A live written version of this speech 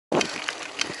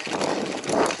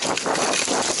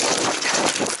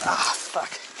fuck.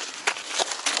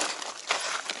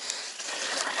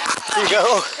 There you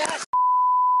go.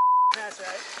 That's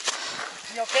right.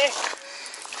 You okay?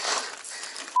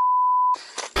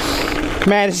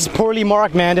 Man, this is poorly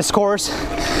marked, man. This course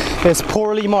is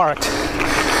poorly marked.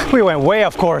 We went way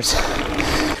off course.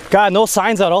 God, no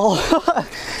signs at all.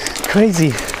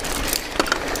 Crazy.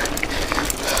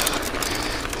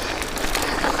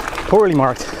 Poorly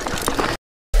marked.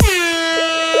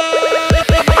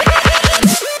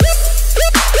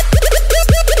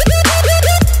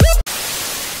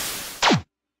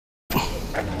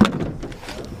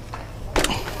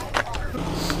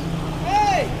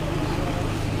 Hey!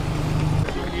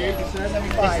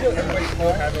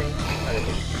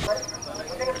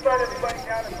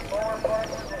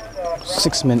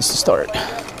 6 minutes to start.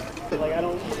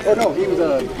 Oh no, he was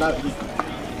not.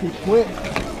 He quit.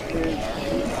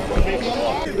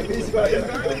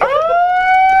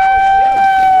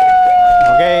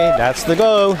 Okay, that's the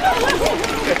go.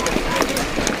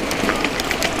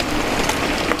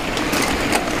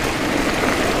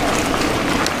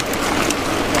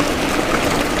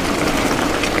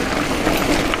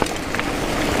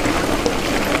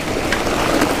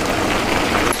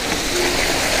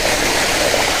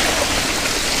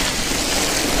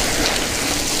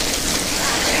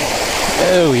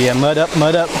 Oh yeah, mud up,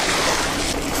 mud up.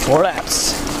 4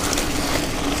 laps.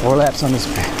 4 laps on this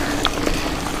man.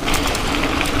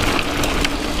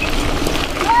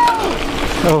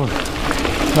 Oh,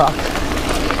 rock.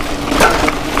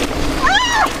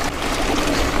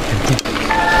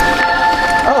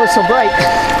 Oh, it's so bright.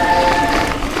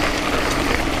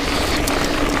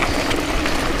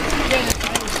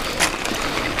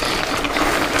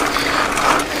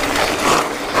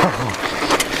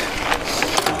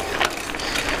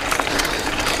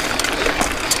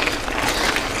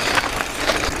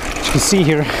 You can see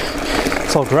here,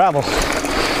 it's all gravel,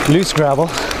 loose gravel.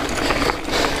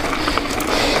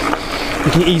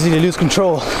 You can easily lose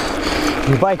control of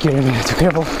your bike here, and you have to be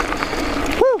careful.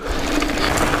 Woo!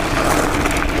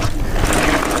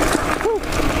 Woo!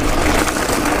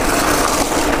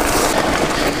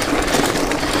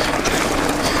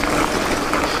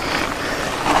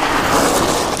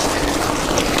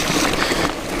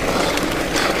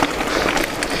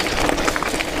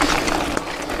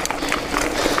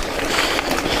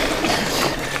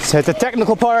 So it's the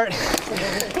technical part.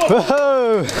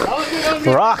 Whoa!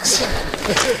 Rocks.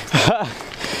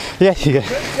 Yeah, you're good.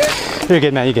 You're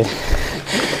good, man. You're good.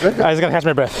 I was gonna catch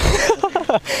my breath.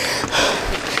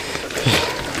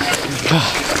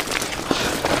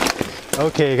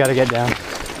 Okay, gotta get down.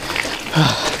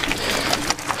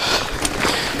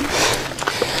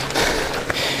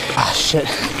 Ah, shit.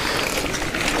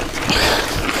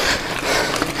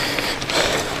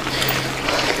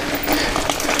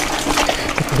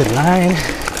 Good line.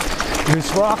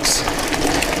 Loose rocks.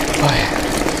 Oh, yeah.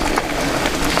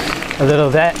 A little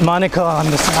of that Monica on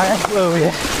the side. Oh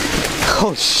yeah.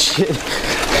 Oh shit.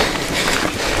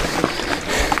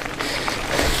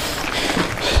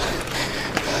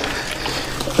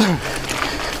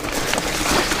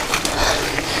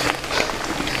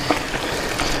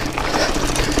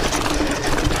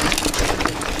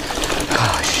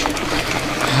 Oh shit.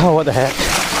 Oh, what the heck.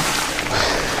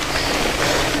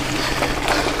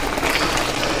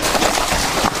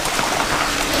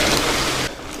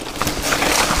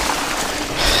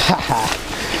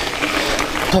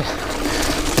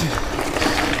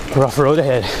 Rough road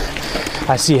ahead.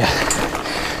 I see ya.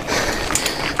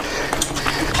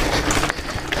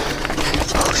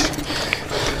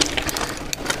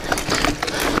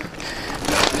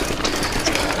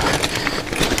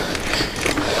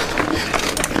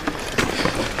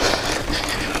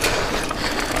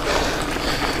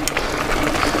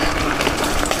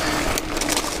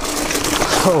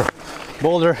 Oh,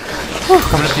 boulder.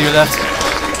 Coming up to your left.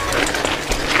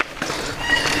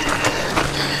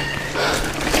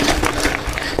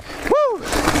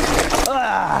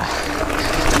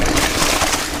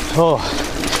 Oh,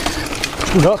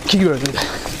 rocky road.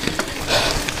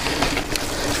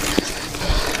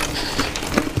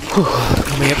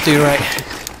 Coming up to your right.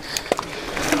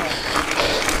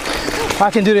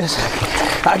 I can do this.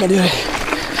 I can do it.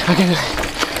 I can do it.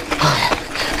 Oh, yeah.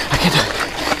 I can do it.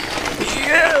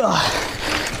 Yeah.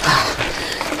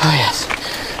 Oh, yes.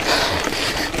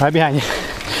 Right behind you.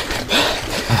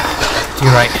 To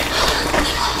your right.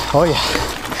 Oh, yeah.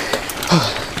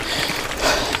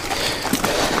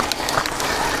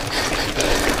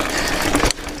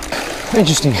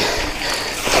 Interesting.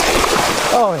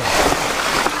 Oh yeah.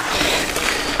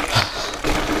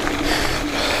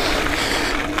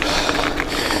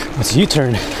 What's a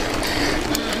U-turn?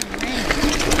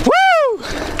 Woo!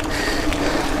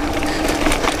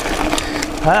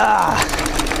 Ah.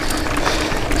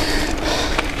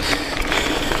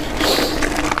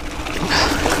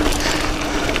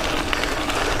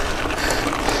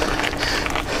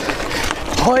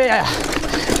 Oh yeah.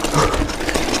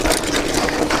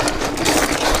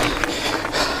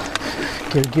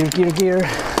 Gear.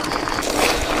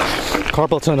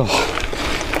 Carpal tunnel. Oh,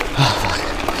 fuck.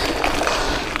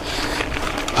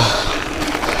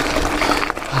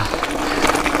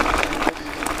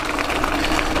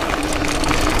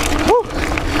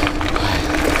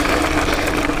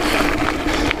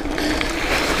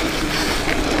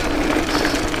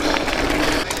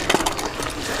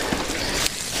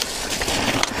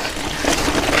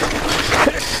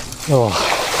 Oh,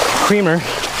 creamer.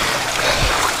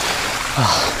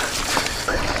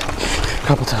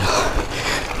 Carpal tunnel.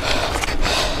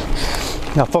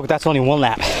 Now, folks, that's only one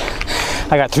lap.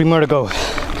 I got 3 more to go.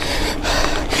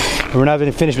 We're not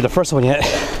even finished with the first one yet.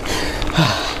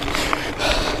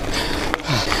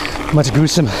 Much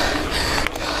gruesome.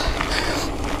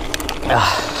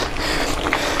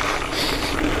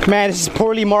 Man, this is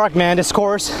poorly marked, man. This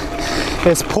course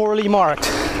is poorly marked.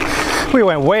 We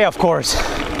went way off course.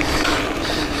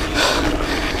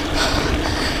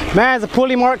 Man, it's a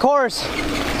poorly marked course.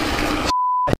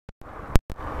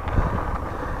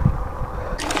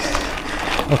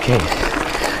 Okay,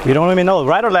 you don't even know,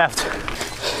 right or left?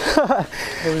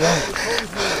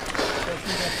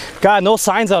 God, no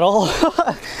signs at all.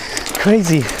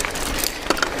 Crazy.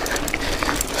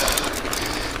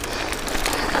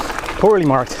 Poorly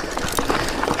marked.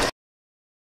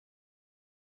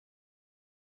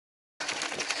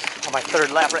 On my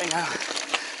 3rd lap right now.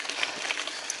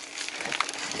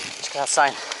 Check that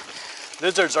sign.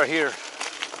 Lizards are here.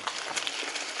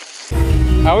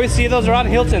 I always see those around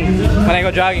Hilton when I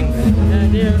go jogging.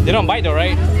 Yeah, they don't bite though,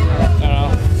 right? I don't know.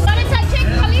 Wanna touch it,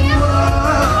 Kalia?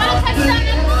 Wanna touch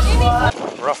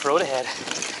that? Rough road ahead.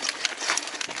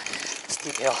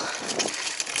 Steep hill.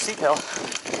 Steep hill.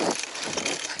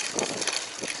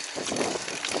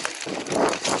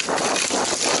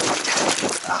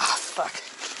 Ah, fuck.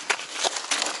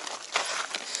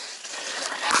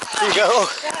 There you go.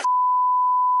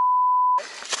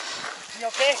 You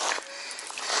okay?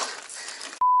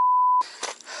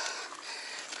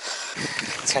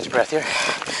 Let's catch your breath here.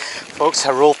 Folks,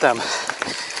 I ruled them.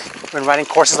 When riding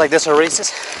courses like this or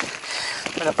races,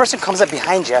 when a person comes up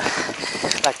behind you,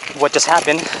 like what just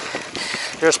happened,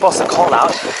 you're supposed to call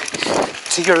out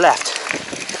to your left.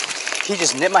 He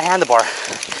just nipped my handlebar.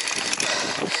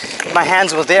 If my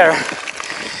hands were there,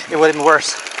 it would have been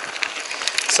worse.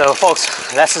 So folks,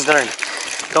 lessons learned.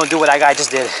 Don't do what that guy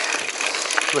just did.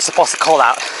 He was supposed to call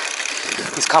out.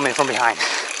 He's coming from behind.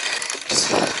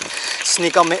 Just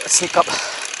sneak up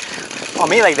on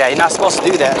me like that. You're not supposed to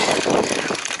do that.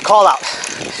 Call out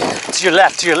to your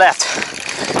left, to your left.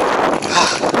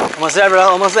 Almost there, bro,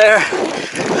 almost there.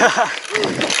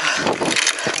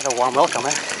 What a warm welcome,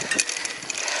 man.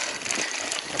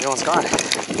 Everyone's gone.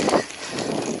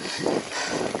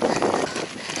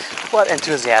 What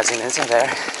enthusiasm is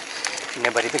there?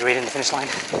 Nobody degraded in the finish line.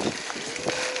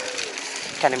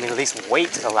 Can't even at least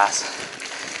wait to the last.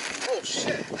 Oh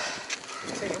shit.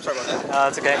 I'm sorry about that.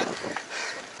 It's okay.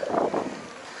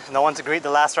 No one to greet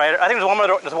the last rider. I think there's one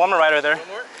more rider there. One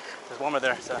more? There's one more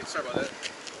there. So. Okay, sorry about that.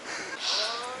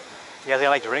 You guys got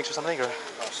like drinks or something? Or?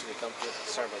 Oh shit, they dumped it.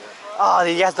 Sorry about that. Oh,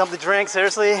 you guys dumped the drinks,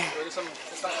 seriously?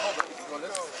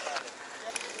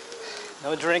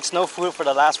 No drinks, no food for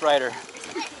the last rider.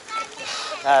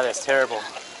 That is terrible.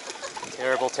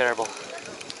 Terrible, terrible.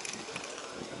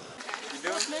 You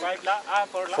doing 5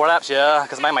 laps? 4 laps, yeah,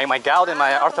 because my gout and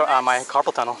my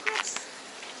carpal tunnel.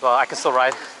 Well, I can still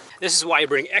ride. This is why I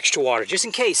bring extra water, just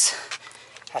in case.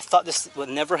 I thought this would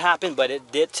never happen, but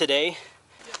it did today.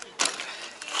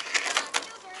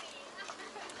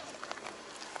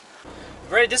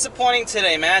 Very disappointing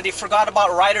today, man. They forgot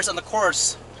about riders on the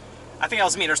course. I think that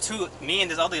was me. There's me and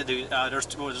this other dude.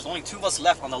 There's only 2 of us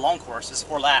left on the long course. It's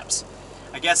 4 laps.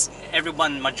 I guess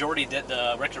majority did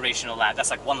the recreational lap. That's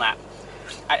like 1 lap.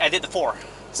 I did the 4.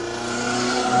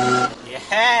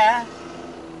 Yeah.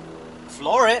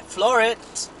 Floor it.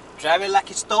 Drive it like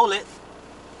you stole it.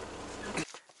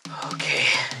 Okay.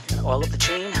 Gonna oil up the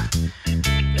chain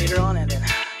later on and then.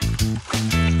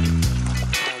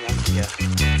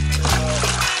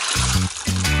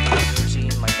 Jersey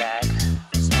in my bag.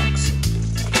 Socks.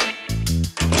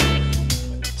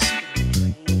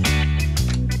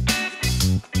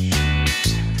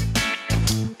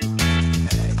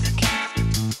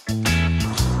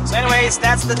 So anyways,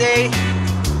 that's the day.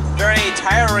 Very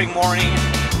tiring morning.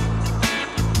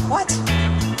 What?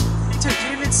 Dude, you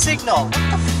didn't even signal. What the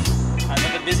f?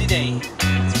 Another busy day.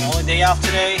 It's my only day off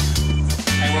today.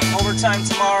 I work overtime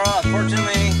tomorrow,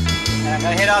 unfortunately. And I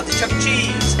gotta head out to Chuck E.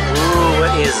 Cheese. Ooh,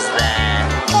 what is that?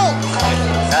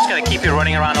 That's gonna keep you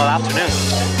running around all afternoon.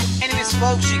 Anyways,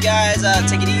 folks, you guys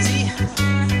take it easy.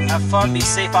 Have fun, be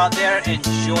safe out there,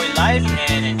 enjoy life,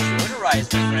 and enjoy the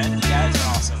rides, my friend. You guys are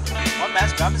awesome. One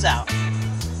Man's Drum is out.